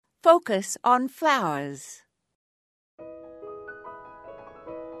Focus on flowers.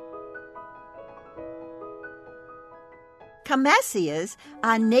 Camasias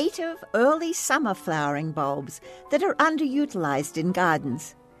are native early summer flowering bulbs that are underutilized in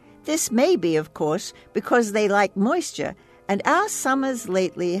gardens. This may be, of course, because they like moisture, and our summers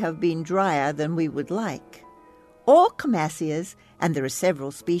lately have been drier than we would like. All camasias, and there are several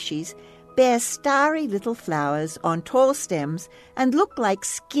species, bear starry little flowers on tall stems and look like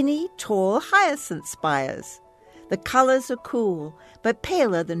skinny, tall hyacinth spires. The colors are cool, but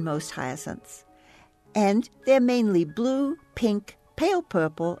paler than most hyacinths. And they're mainly blue, pink, pale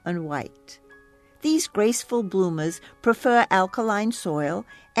purple, and white. These graceful bloomers prefer alkaline soil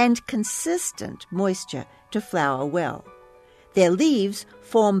and consistent moisture to flower well. Their leaves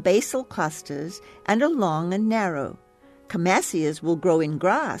form basal clusters and are long and narrow. Camasias will grow in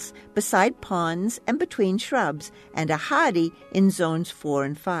grass, beside ponds and between shrubs, and are hardy in zones 4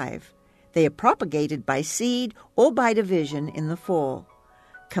 and 5. They are propagated by seed or by division in the fall.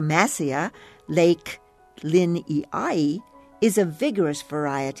 Camasia Lake Linnei is a vigorous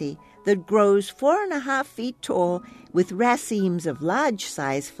variety that grows 4.5 feet tall with racemes of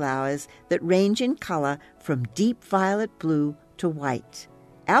large-size flowers that range in color from deep violet blue to white.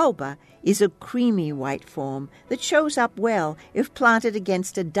 Alba is a creamy white form that shows up well if planted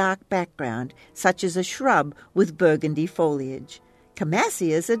against a dark background, such as a shrub with burgundy foliage.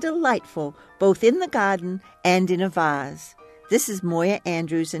 Camasias are delightful, both in the garden and in a vase. This is Moya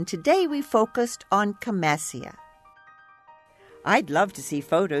Andrews, and today we focused on Camasia. I'd love to see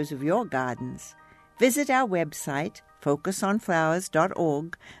photos of your gardens. Visit our website,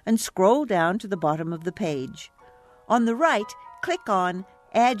 focusonflowers.org, and scroll down to the bottom of the page. On the right, click on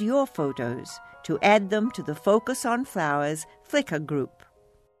Add Your Photos to add them to the Focus on Flowers Flickr group.